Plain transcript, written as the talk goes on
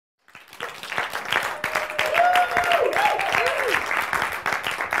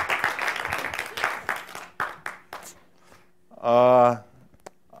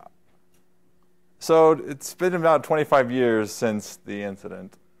So it's been about 25 years since the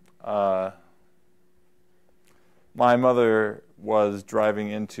incident. My mother was driving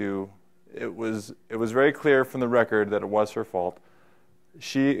into, it was very clear from the record that it was her fault.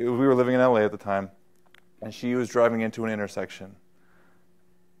 We were living in LA at the time, and she was driving into an intersection.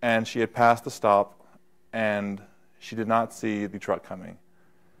 And she had passed the stop, and she did not see the truck coming.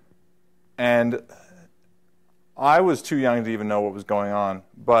 And I was too young to even know what was going on,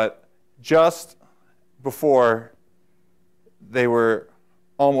 but just before they were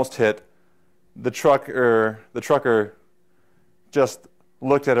almost hit, the trucker just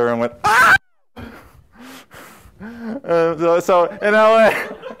looked at her and went, "Ah!" So in LA,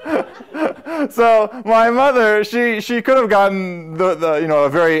 so my mother, she could have gotten a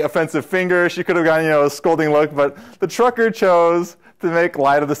very offensive finger. She could have gotten a scolding look, but the trucker chose to make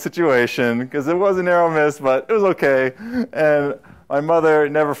light of the situation because it was a narrow miss, but it was okay. And my mother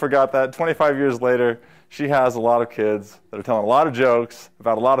never forgot that. 25 years later, she has a lot of kids that are telling a lot of jokes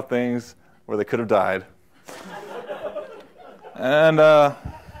about a lot of things where they could have died. And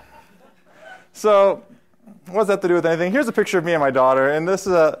so what does that have to do with anything? Here's a picture of me and my daughter, and this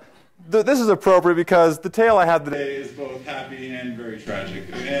is appropriate because the tale I have today is both happy and very tragic.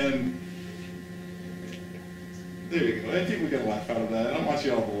 And there you go. And people get a laugh out of that. I don't want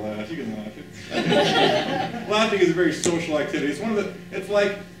you all to laugh. You can laugh. Laughing is a very social activity. It's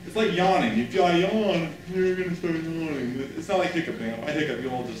like yawning. If you yawn, you're going to start yawning. It's not like hiccuping. If I hiccup,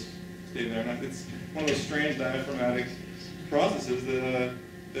 you'll all just stay there. And it's one of those strange diaphragmatic processes that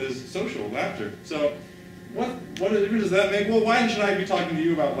is social laughter. So what difference does that make? Well, why should I be talking to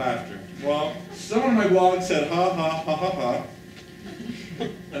you about laughter? Well, someone in my blog said ha ha ha ha ha.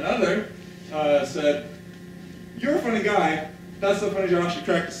 Another said, "You're a funny guy. That's so funny you actually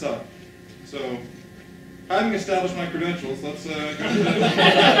cracked us up." So, having established my credentials, let's go to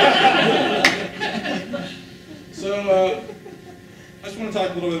that. So, I just want to talk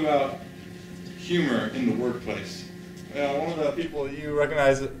a little bit about humor in the workplace. One of the people you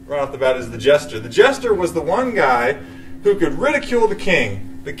recognize right off the bat is the jester. The jester was the one guy who could ridicule the king.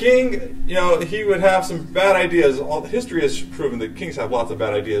 The king, he would have some bad ideas. History has proven that kings have lots of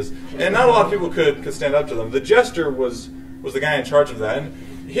bad ideas, and not a lot of people could stand up to them. The jester was the guy in charge of that. And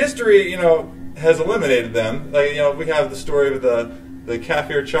history, has eliminated them. Like, we have the story of the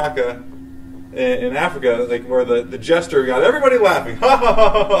Kafir Chaka in Africa, like where the jester got everybody laughing, ha ha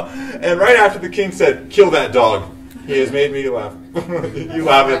ha ha, and right after the king said, "Kill that dog. He has made me laugh." You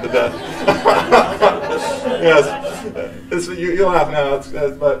laugh at the death. Yes, you laugh now,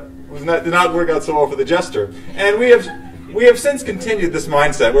 but did not work out so well for the jester. And we have since continued this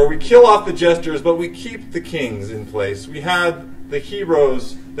mindset where we kill off the jesters, but we keep the kings in place. We had the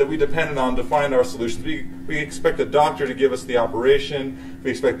heroes that we depended on to find our solutions. We expect a doctor to give us the operation.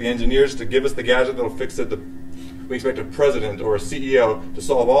 We expect the engineers to give us the gadget that will fix it. We expect a president or a CEO to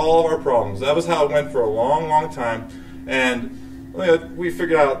solve all of our problems. That was how it went for a long, long time. And we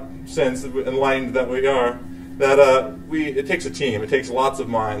figured out, since enlightened that we are, that it takes a team. It takes lots of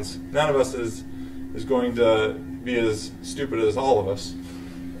minds. None of us is going to be as stupid as all of us.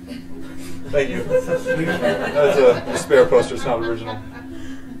 Thank you. That's a spare poster. It's not original.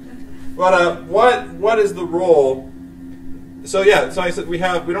 But what is the role? So yeah, so I said we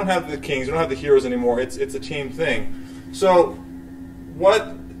don't have the kings, we don't have the heroes anymore. It's a team thing. So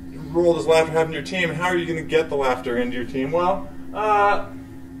what role does laughter have in your team? How are you going to get the laughter into your team? Well,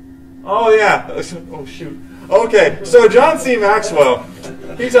 oh yeah, oh shoot. Okay, so John C. Maxwell,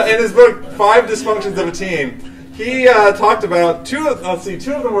 he's in his book 5 Dysfunctions of a Team. He talked about two of them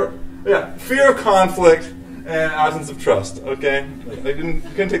were fear of conflict and absence of trust. Okay, I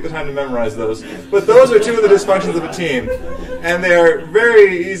couldn't take the time to memorize those, but those are 2 of the dysfunctions of a team, and they're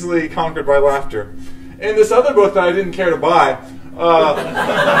very easily conquered by laughter. In this other book that I didn't care to buy,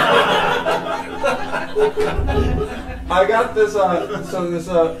 I got this. This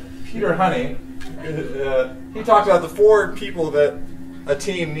Peter Honey. He talks about the 4 people that a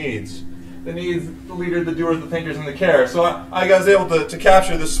team needs. It needs the leader, the doers, the thinkers, and the care. So I was able to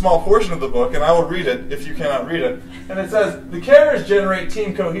capture this small portion of the book, and I will read it if you cannot read it. And it says, the carers generate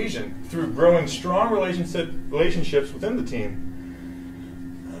team cohesion through growing strong relationships within the team.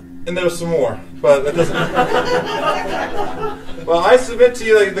 And there's some more, but that doesn't. Well, I submit to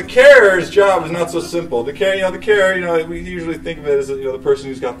you, like, the carer's job is not so simple. The care, we usually think of it as the person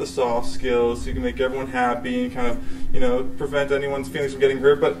who's got the soft skills, who can make everyone happy and kind of, prevent anyone's feelings from getting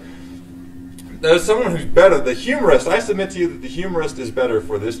hurt. But there's someone who's better. The humorist, I submit to you that the humorist is better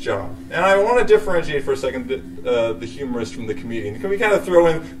for this job. And I want to differentiate for a second the humorist from the comedian. Can we kind of throw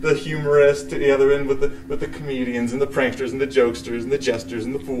in the humorist to the other end with the comedians and the pranksters and the jokesters and the jesters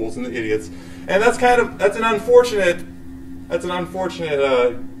and the fools and the idiots? And that's an unfortunate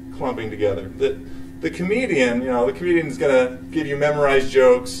clumping together. The comedian, the comedian is going to give you memorized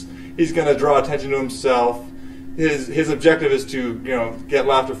jokes. He's going to draw attention to himself. His objective is to get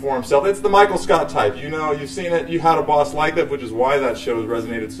laughter for himself. It's the Michael Scott type. You've seen it. You Had a Boss Like That, which is why that show has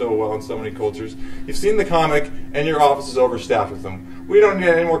resonated so well in so many cultures. You've seen the comic, and your office is overstaffed with them. We don't need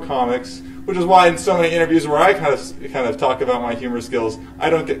any more comics, which is why in so many interviews where I kind of talk about my humor skills, I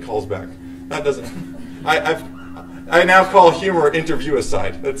don't get calls back. That doesn't. I now call humor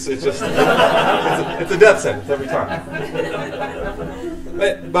interview-aside. It's a death sentence every time.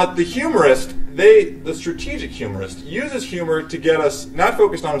 But the humorist, the strategic humorist, uses humor to get us not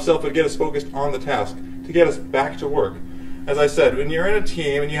focused on himself, but get us focused on the task, to get us back to work. As I said, when you're in a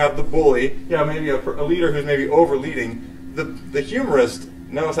team and you have the bully, maybe a leader who's maybe over-leading, the humorist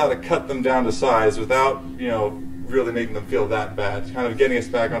knows how to cut them down to size without really making them feel that bad, kind of getting us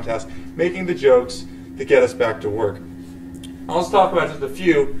back on task, making the jokes to get us back to work. I'll just talk about just a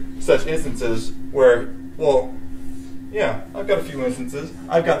few such instances where, I've got a few instances.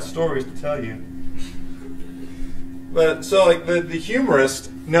 I've got stories to tell you. But so, like the humorist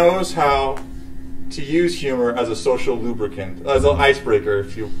knows how to use humor as a social lubricant, as an icebreaker.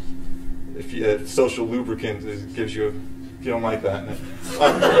 If social lubricant gives you, if you don't like that.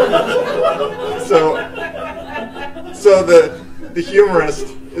 So the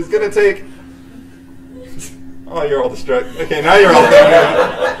humorist is going to take. Oh, you're all distracted. Okay, now you're all thinking.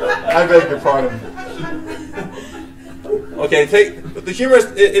 I beg your pardon. Okay, the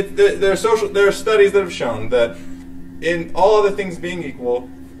humorist. There are studies that have shown that in all other things being equal,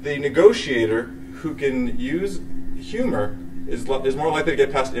 the negotiator who can use humor is more likely to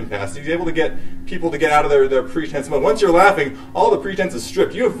get past impasse. He's able to get people to get out of their pretense mode. Once you're laughing, all the pretense is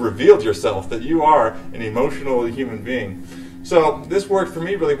stripped. You have revealed yourself that you are an emotional human being. So this worked for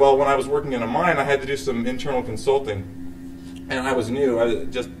me really well when I was working in a mine. I had to do some internal consulting, and I was new. I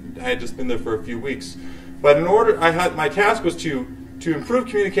had just been there for a few weeks. But my task was to improve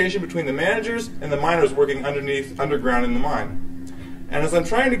communication between the managers and the miners working underground in the mine. And as I'm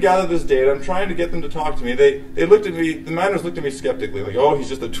trying to gather this data, I'm trying to get them to talk to me. They looked at me. The miners looked at me skeptically, like, "Oh, he's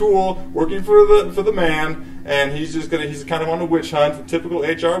just a tool working for the man, and he's kind of on a witch hunt, a typical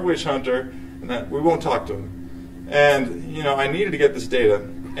HR witch hunter, and that we won't talk to him." And I needed to get this data,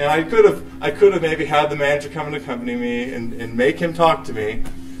 and I could have maybe had the manager come and accompany me and make him talk to me,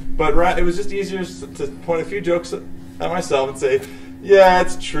 but it was just easier to point a few jokes at myself and say, "Yeah,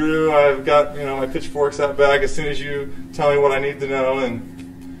 it's true. I've got my pitchforks out back as soon as you tell me what I need to know, and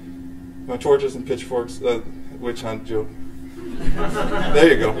my torches and pitchforks." Witch hunt joke. There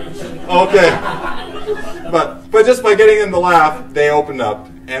you go. Okay, but just by getting them to laugh, they opened up.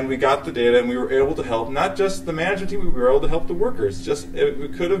 And we got the data, and we were able to help not just the management team, we were able to help the workers.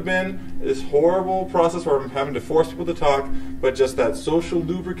 It could have been this horrible process where I'm having to force people to talk, but just that social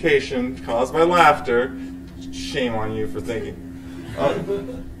lubrication caused by laughter, shame on you for thinking,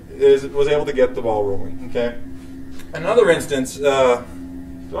 was able to get the ball rolling. Okay. Another instance, do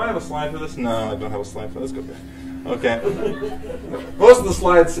I have a slide for this? No, I don't have a slide for this. Let's go back. Okay. Most of the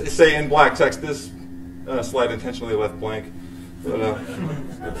slides say in black text. This slide intentionally left blank. But,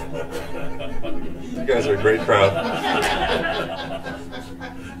 you guys are a great crowd.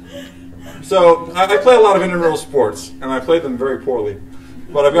 So I play a lot of intramural sports, and I play them very poorly.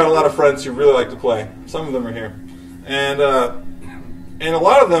 But I've got a lot of friends who really like to play. Some of them are here, and a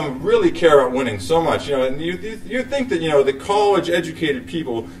lot of them really care about winning so much. And you think that the college-educated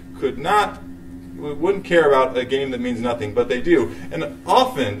people wouldn't care about a game that means nothing, but they do. And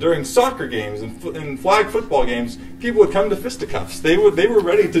often during soccer games and flag football games, people would come to fisticuffs. They were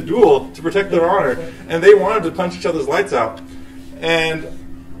ready to duel to protect their honor, and they wanted to punch each other's lights out. And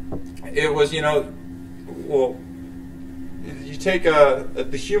it was, you take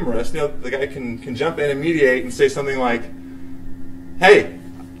the humorist, the guy can jump in and mediate and say something like, "Hey,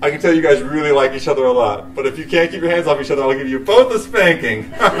 I can tell you guys really like each other a lot, but if you can't keep your hands off each other, I'll give you both a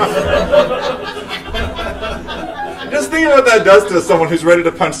spanking." Just think of what that does to someone who's ready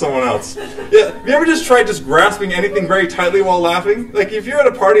to punch someone else. Yeah, have you ever just tried grasping anything very tightly while laughing? Like if you're at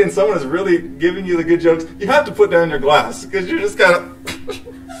a party and someone is really giving you the good jokes, you have to put down your glass because you're just kind of.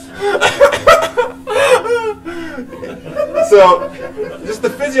 So, just the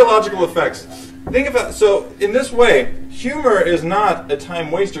physiological effects. Think about in this way, humor is not a time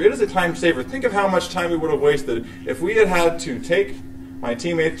waster; it is a time saver. Think of how much time we would have wasted if we had to take my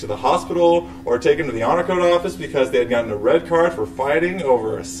teammates to the hospital or take them to the honor code office because they had gotten a red card for fighting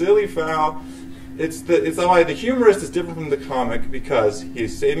over a silly foul. It's why the humorist is different from the comic, because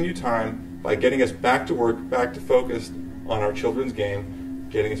he's saving you time by getting us back to work, back to focus on our children's game,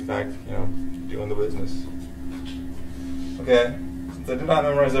 getting us back, doing the business. Okay, since I did not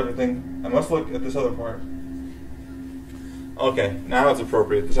memorize everything, I must look at this other part. Okay, now it's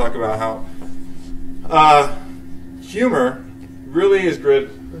appropriate to talk about how humor really is good.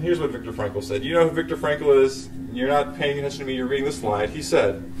 Here's what Viktor Frankl said. You know who Viktor Frankl is? You're not paying attention to me, you're reading the slide. He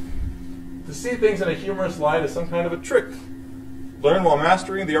said, to see things in a humorous light is some kind of a trick. Learn while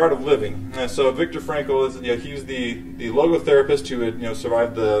mastering the art of living. And so Viktor Frankl is, he's the logotherapist who had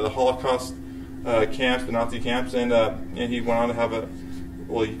survived the Holocaust camps, the Nazi camps, and he went on to have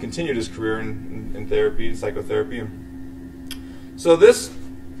he continued his career in therapy and psychotherapy. So this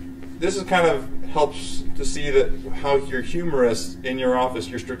is kind of helps to see that how your humorist in your office,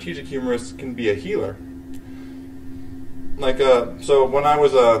 your strategic humorist, can be a healer. Like so when I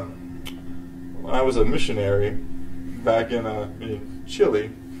was a missionary back in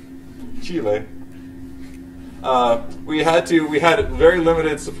Chile, we had very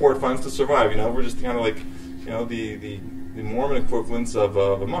limited support funds to survive. We're just kind of like the Mormon equivalents of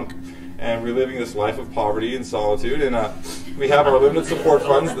a monk, and we're living this life of poverty and solitude, and we have our limited support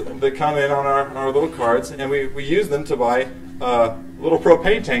funds that come in on our little cards, and we use them to buy little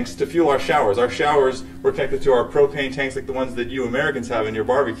propane tanks to fuel our showers. Our showers were connected to our propane tanks like the ones that you Americans have in your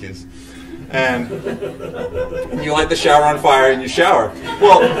barbecues. And you light the shower on fire and you shower.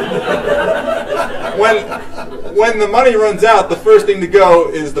 Well, when the money runs out, the first thing to go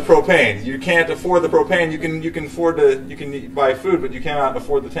is the propane. You can't afford the propane. You can buy food, but you cannot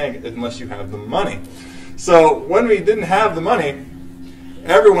afford the tank unless you have the money. So when we didn't have the money,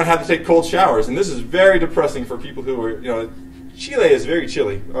 everyone had to take cold showers, and this is very depressing for people who are Chile is very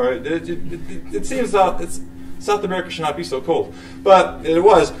chilly. All right, it seems South America should not be so cold, but it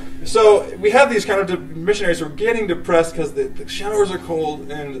was. So we have these kind of missionaries who are getting depressed because the showers are cold,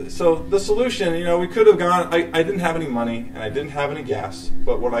 and so the solution, we could have gone. I didn't have any money and I didn't have any gas,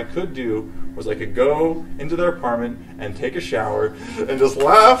 but what I could do was I could go into their apartment and take a shower and just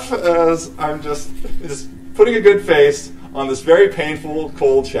laugh as I'm just putting a good face on this very painful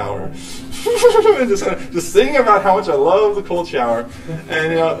cold shower, and just singing about how much I love the cold shower,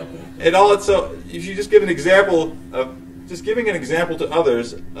 and so if you just give an example of giving an example to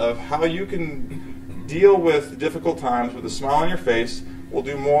others of how you can deal with difficult times with a smile on your face will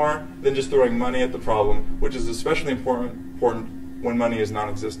do more than just throwing money at the problem, which is especially important when money is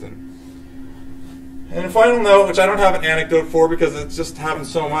non-existent. And a final note, which I don't have an anecdote for because it's just happened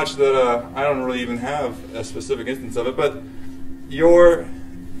so much that I don't really even have a specific instance of it, but your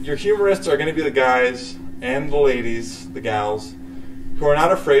humorists are going to be the guys and the ladies, the gals, who are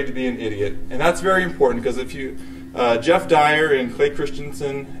not afraid to be an idiot. And that's very important because if you, Jeff Dyer and Clay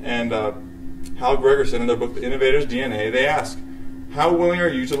Christensen and Hal Gregerson in their book, The Innovator's DNA, they ask, how willing are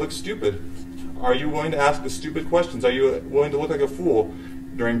you to look stupid? Are you willing to ask the stupid questions? Are you willing to look like a fool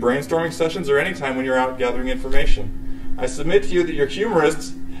during brainstorming sessions or any time when you're out gathering information? I submit to you that your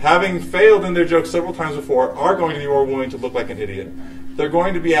humorists, having failed in their jokes several times before, are going to be more willing to look like an idiot. They're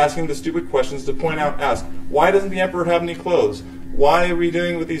going to be asking the stupid questions to ask, why doesn't the emperor have any clothes? Why are we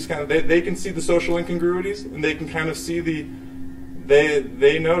doing with these kind of, they can see the social incongruities, and they can kind of see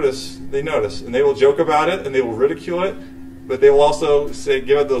they notice, and they will joke about it, and they will ridicule it, but they will also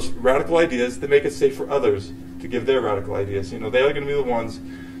give out those radical ideas that make it safe for others to give their radical ideas. They are going to be the ones,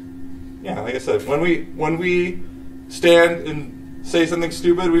 like I said, when we stand and say something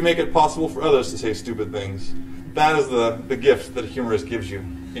stupid, we make it possible for others to say stupid things. That is the gift that a humorist gives you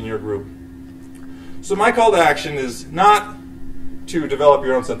in your group. So my call to action is not to develop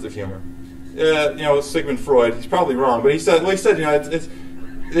your own sense of humor. Sigmund Freud, he's probably wrong, but he said it's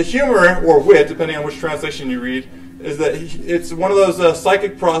the humor or wit, depending on which translation you read, is that it's one of those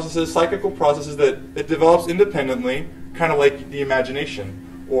psychical processes that develops independently, kind of like the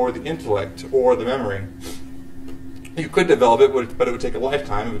imagination or the intellect or the memory. You could develop it, but it would take a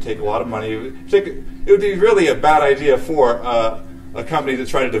lifetime. It would take a lot of money. It would be really a bad idea for a company to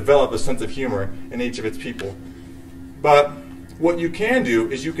try to develop a sense of humor in each of its people. But what you can do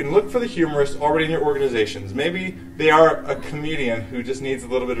is you can look for the humorists already in your organizations. Maybe they are a comedian who just needs a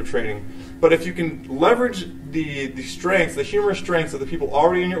little bit of training. But if you can leverage the strengths, the humor strengths of the people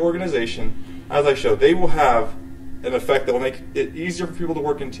already in your organization, as I showed, they will have an effect that will make it easier for people to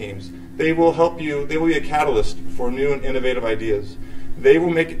work in teams. They will help you, they will be a catalyst for new and innovative ideas. They will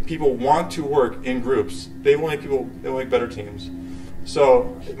make people want to work in groups. They will make better teams.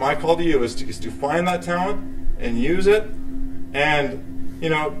 So my call to you is to find that talent and use it, and You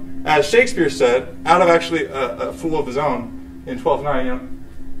know, as Shakespeare said, out of actually a fool of his own in 12:9,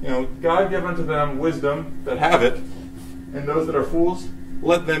 you know, God give unto them wisdom that have it, and those that are fools,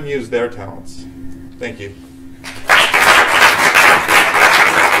 let them use their talents. Thank you.